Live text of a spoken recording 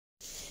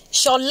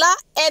Shola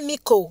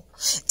Emiko,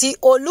 the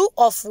Olu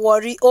of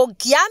Warri,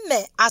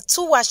 Ogiame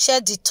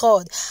Atuwatse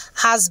III,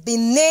 has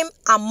been named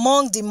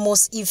among the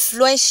most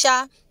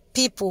influential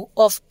people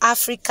of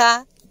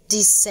Africa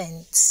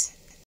descent.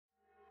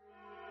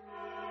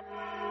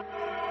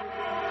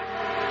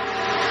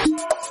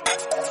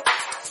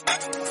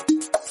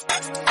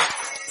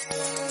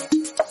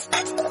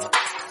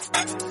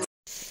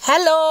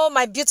 Hello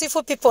my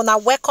beautiful people, now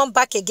welcome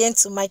back again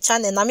to my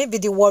channel. Now me be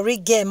the Warri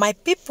Girl. My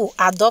people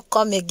are don't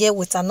come again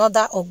with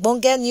another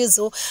ogbonge news.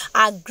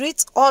 I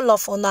greet all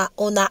of on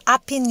a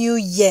happy new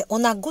year,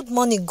 on a good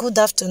morning, good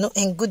afternoon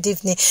and good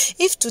evening.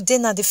 If today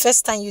now the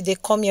first time you they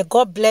come here,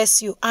 God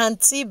bless you,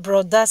 auntie,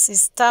 brother,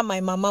 sister, my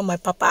mama, my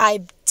papa.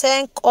 I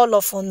thank all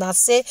of una.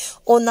 Say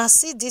una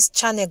see this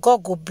channel,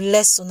 God go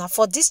bless una.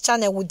 For this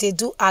channel we they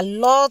do a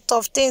lot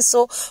of things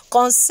so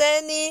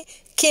concerning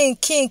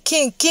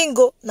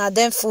Kingo na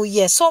them full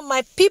year. So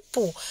my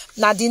people,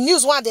 now the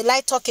news one they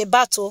like talk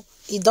about,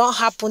 it don't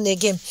happen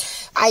again.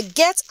 I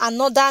get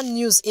another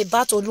news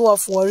about Olu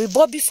of Warri,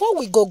 but before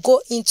we go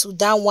into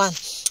that one,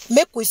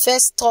 make we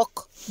first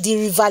talk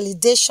the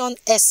revalidation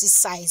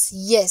exercise.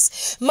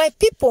 Yes, my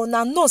people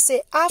now know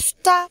say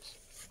after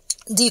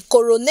the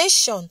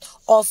coronation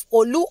of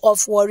Olu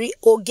of Warri,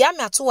 Ogiame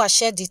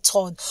Atuwatse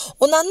III,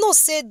 una know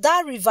say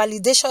that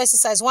revalidation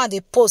exercise one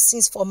they post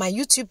since for my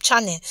YouTube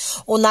channel.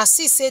 Una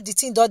see say the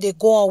thing that they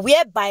go on,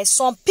 whereby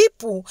some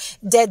people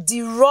that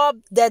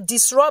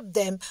disrupt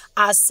them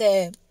as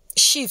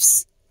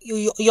chiefs.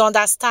 You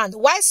understand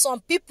why some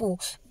people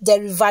they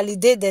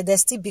revalidate that they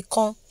still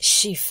become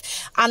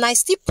chief, and I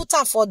still put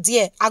them for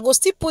there. I go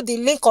still put the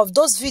link of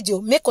those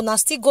videos. Make una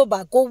still go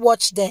back, go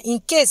watch them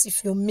in case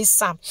if you miss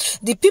some.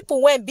 The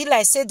people when be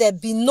like say they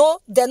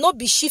not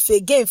be chief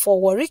again for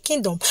Warri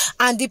Kingdom,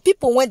 and the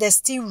people when they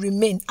still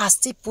remain, I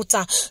still put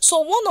them. So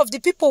one of the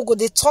people go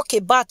they talk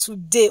about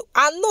today.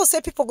 I know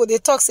say people go they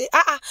talk say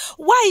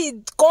why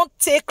it can't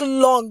take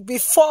long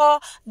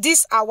before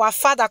this our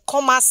father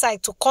come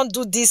outside to come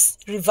do this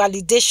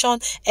revalidation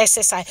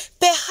exercise.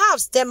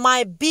 Perhaps there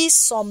might be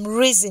some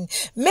reason,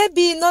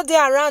 maybe not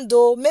there around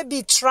though,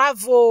 maybe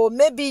travel,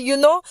 maybe you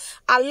know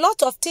a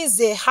lot of things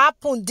they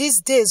happen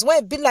these days when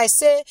it be like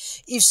say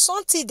if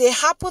something they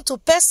happen to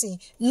person,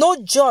 no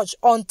judge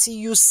until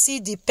you see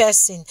the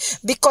person,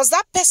 because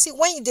that person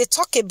when they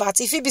talk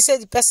about if it be say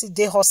the person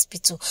they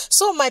hospital.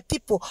 So my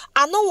people,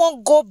 I don't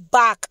want go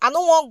back, I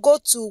don't want go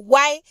to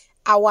why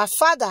our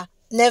father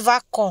never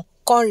come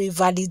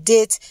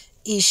revalidate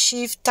his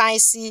chief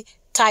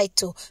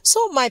title.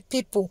 So my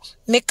people,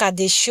 make a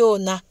the show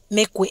now,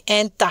 make we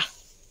enter.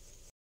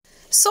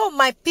 So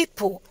my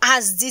people,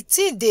 as the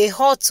thing they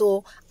hot,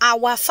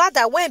 our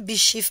father when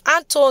Bishop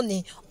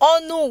Anthony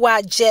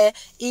Onuwaje,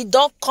 he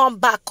don't come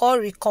back or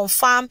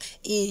reconfirm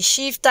his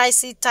chief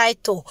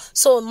title.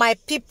 So my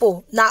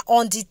people, now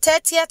on the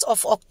 30th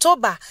of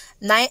October,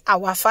 now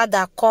our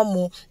father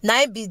come,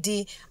 now be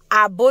the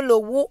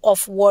Olu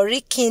of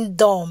Warri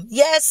Kingdom.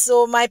 Yes,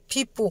 so my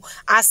people,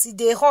 as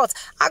they hot,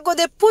 I go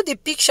they put the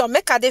picture,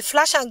 make a they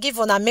flash and give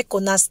on a make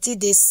on a still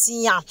they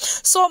see am.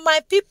 So my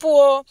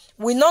people,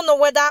 we don't know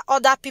whether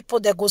other people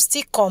they go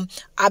still come,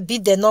 or be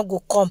they not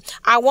go come.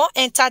 I won't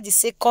enter the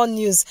second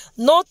news.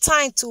 No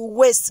time to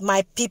waste,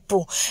 my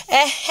people.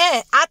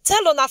 I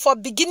tell on for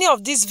beginning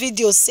of this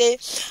video say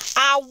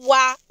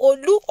our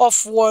Olu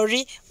of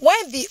Warri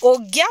when be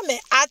Ogiame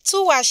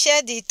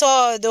Atuwatse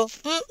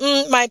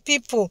III. My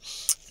people,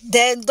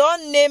 they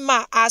don't name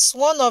her as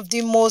one of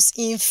the most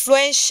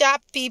influential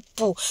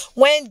people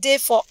when they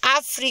for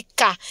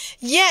Africa.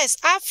 Yes,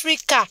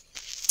 Africa.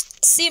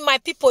 See my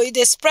people,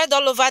 they spread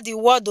all over the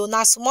world.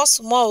 Now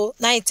small,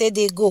 now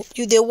they go.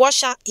 You they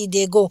wash and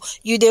they go.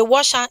 You they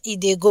wash and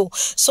they go.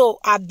 So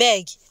I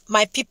beg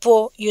my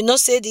people, you know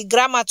say the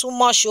grammar too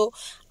much.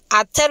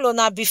 I tell on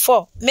her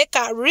before, make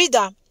a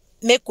reader.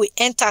 Make we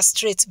enter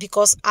straight,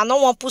 because I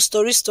don't want put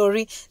story.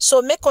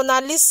 So make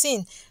una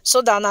listen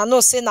so that I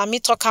know say na me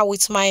talking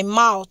with my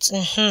mouth.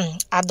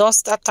 I don't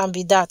start and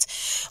be that.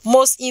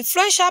 Most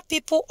influential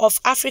people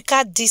of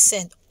Africa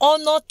descent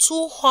honor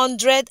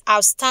 200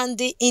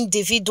 outstanding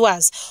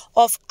individuals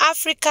of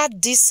Africa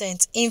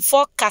descent in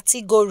 4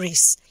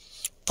 categories: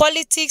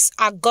 politics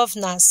and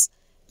governance,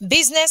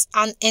 business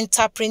and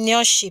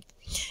entrepreneurship,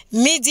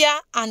 media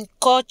and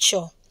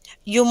culture,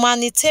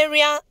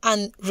 humanitarian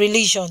and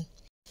religion.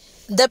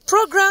 The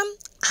program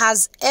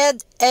has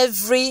aired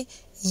every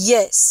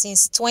year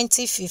since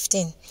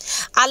 2015.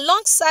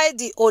 Alongside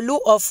the Olu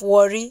of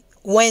Warri,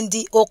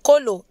 Wendy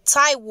Okolo,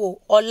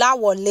 Taiwo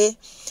Olawole,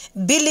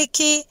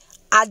 Biliki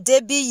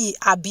Adebiyi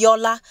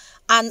Abiola,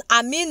 and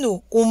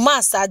Aminu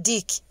Umar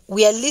Sadiq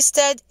were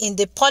listed in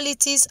the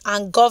politics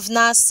and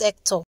governance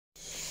sector.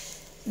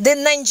 The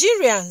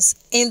Nigerians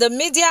in the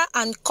media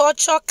and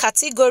culture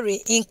category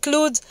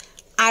include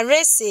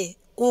Arese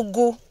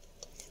Ugu,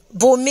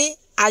 Bumi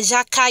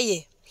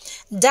Ajakaye,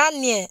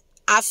 Daniel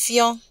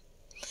Afion,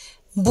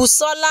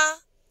 Busola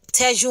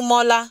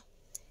Tejumola,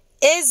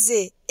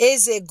 Eze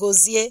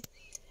Gozie,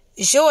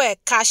 Joe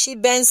Kashi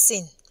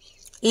Benson,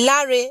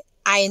 Larry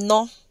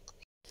Aino.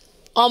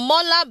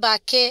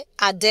 Omolabake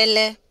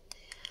Adele,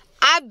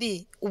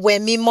 Abi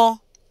Wemimo,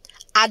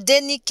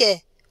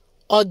 Adenike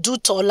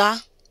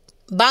Odutola,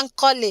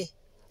 Bankole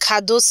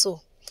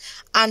Kadoso,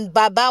 and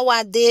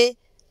Babawade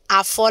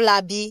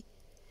Afolabi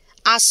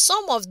are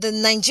some of the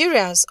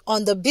Nigerians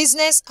on the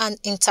business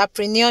and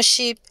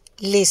entrepreneurship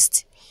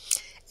list.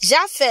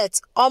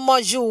 Japhet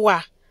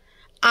Omojuwa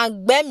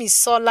and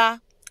Gbemisola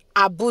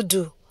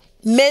Abudu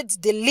made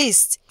the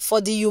list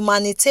for the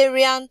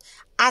humanitarian,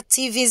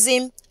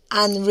 activism,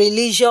 and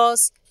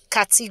religious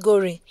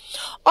category.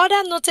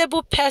 Other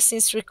notable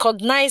persons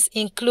recognized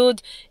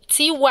include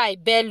T.Y.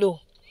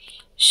 Bello,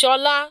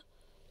 Shola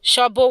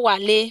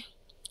Shobowale,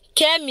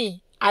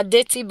 Kemi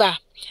Adetiba,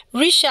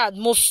 Richard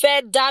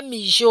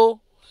Mofedamijo,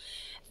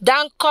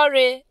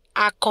 Dankore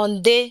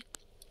Akonde,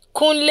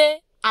 Kunle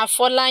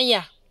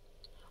Afolanya,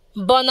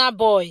 Burna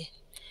Boy,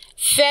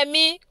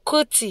 Femi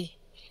Kuti,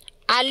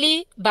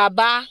 Ali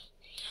Baba,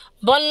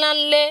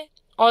 Bolanle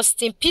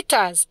Austin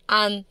Peters,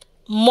 and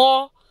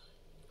Mo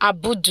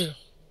Abudu.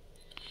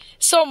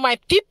 So my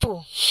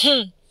people,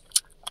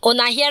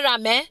 una hear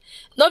am, eh?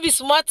 No be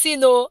small thing,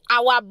 no.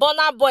 Our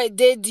Burna Boy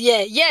dey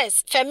there.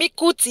 Yes, Femi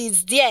Kuti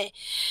is there.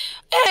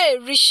 Hey,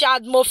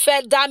 Richard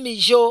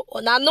Mofedamijo,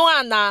 una know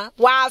ana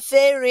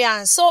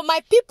Wafarian. So my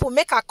people,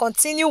 make I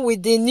continue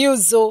with the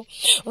news,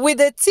 with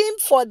the theme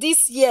for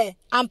this year,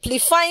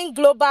 amplifying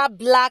global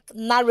black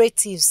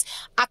narratives.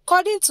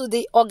 According to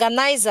the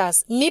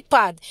organizers,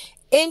 Mipad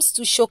aims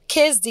to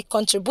showcase the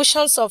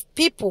contributions of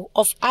people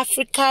of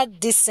African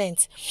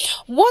descent.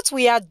 What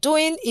we are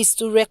doing is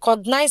to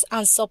recognize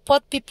and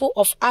support people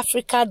of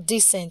African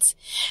descent.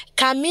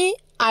 Kami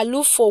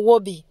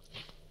Alufowobi,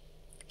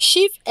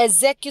 Chief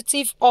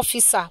Executive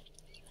Officer,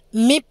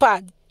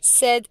 Mipad,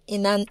 said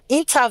in an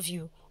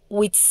interview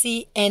with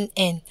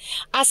CNN.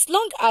 As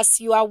long as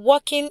you are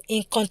working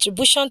in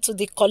contribution to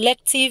the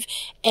collective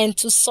and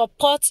to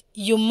support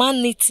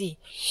humanity,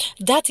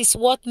 that is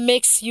what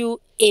makes you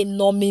a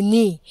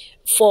nominee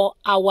for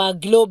our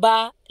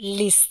global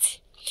list.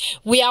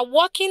 We are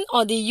working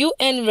on the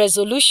UN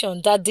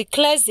resolution that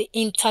declares the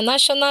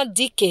International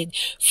Decade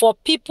for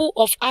People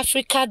of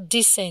African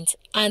Descent,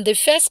 and the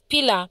first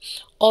pillar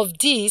of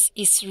this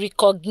is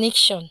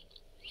recognition.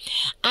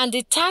 And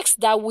the task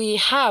that we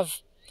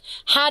have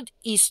had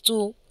is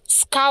to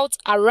scout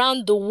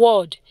around the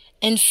world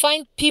and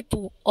find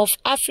people of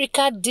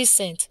African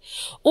descent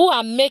who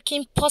are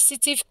making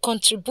positive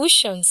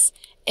contributions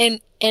and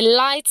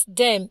enlighten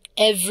them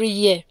every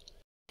year.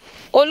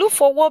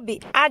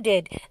 Olufowobi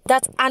added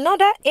that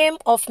another aim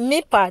of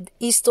Mipad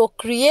is to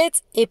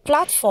create a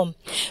platform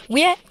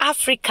where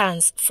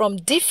Africans from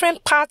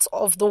different parts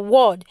of the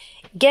world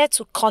get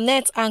to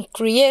connect and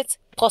create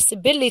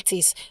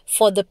possibilities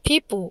for the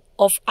people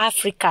of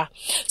Africa.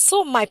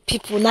 So my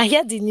people, now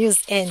here the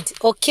news end.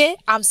 Okay,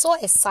 I'm so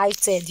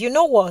excited. You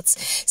know what?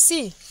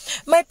 See,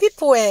 my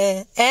people,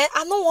 I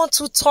don't want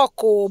to talk,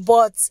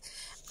 but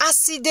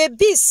as they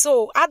be,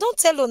 so I don't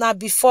tell una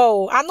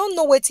before. I don't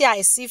know what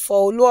I see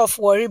for Olu of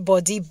Warri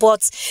body, but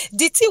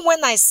the thing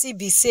when I see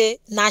be say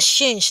na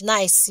change. Now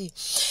I see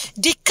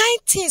the kind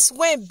things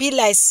when be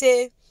like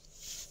say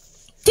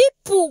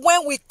people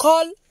when we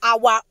call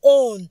our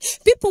own,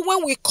 people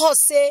when we call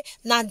say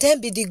na them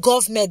be the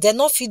government, they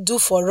not fit do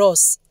for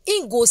us.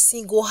 Ingo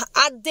single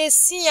at the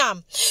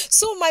siam.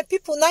 So my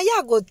people, now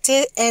you go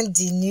tell end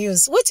the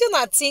news. What you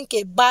not think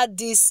about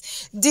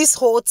this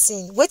whole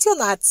thing? What you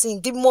not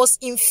think? The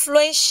most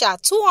influential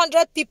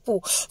 200 people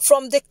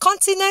from the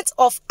continent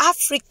of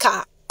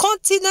Africa,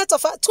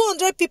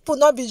 200 people,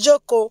 not be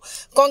joko.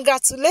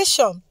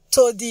 Congratulations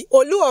to the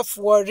Olu of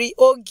Warri,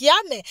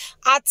 Ogiame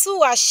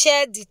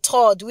Atuwatse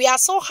III. We are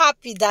so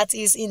happy that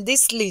he's in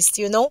this list,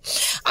 you know.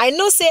 I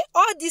know say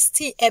all these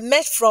things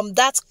emerge from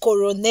that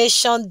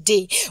coronation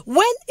day.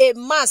 When a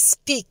man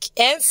speak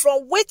and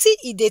from wetin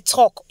he dey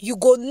talk, you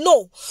go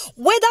know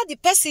whether the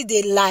person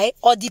they lie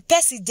or the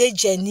person they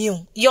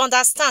genuine. You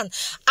understand?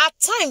 At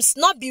times,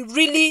 not be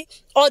really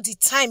all the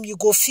time you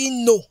go feel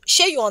no.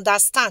 Share you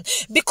understand?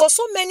 Because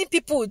so many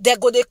people they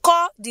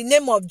call the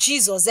name of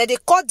Jesus, they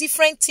call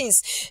different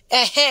things.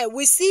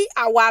 We see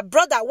our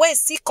brother when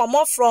still come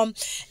up from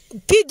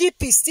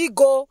PDP still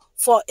go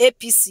for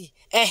APC.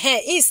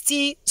 He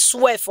still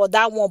swear for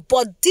that one.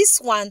 But this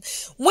one,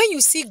 when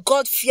you see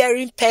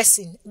God-fearing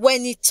person,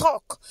 when he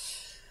talk,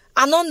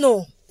 I don't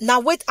know. Now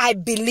what I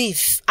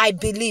believe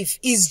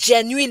is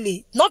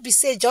genuinely not be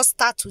say just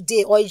start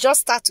today or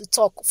just start to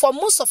talk. For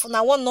most of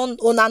una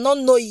not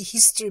know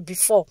history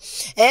before.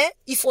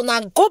 If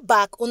una go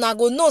back, una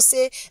go know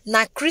say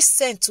na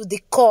Christian to the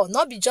core.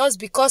 Not be just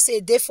because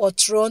a day for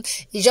throne,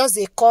 it just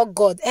they call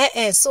God.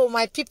 So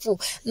my people,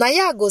 now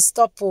ya go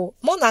stop.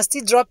 Mona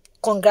still drop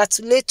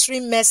congratulatory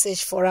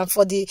message for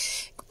the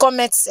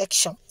comment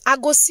section. I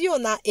go see you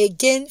now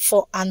again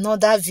for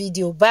another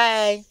video.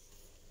 Bye.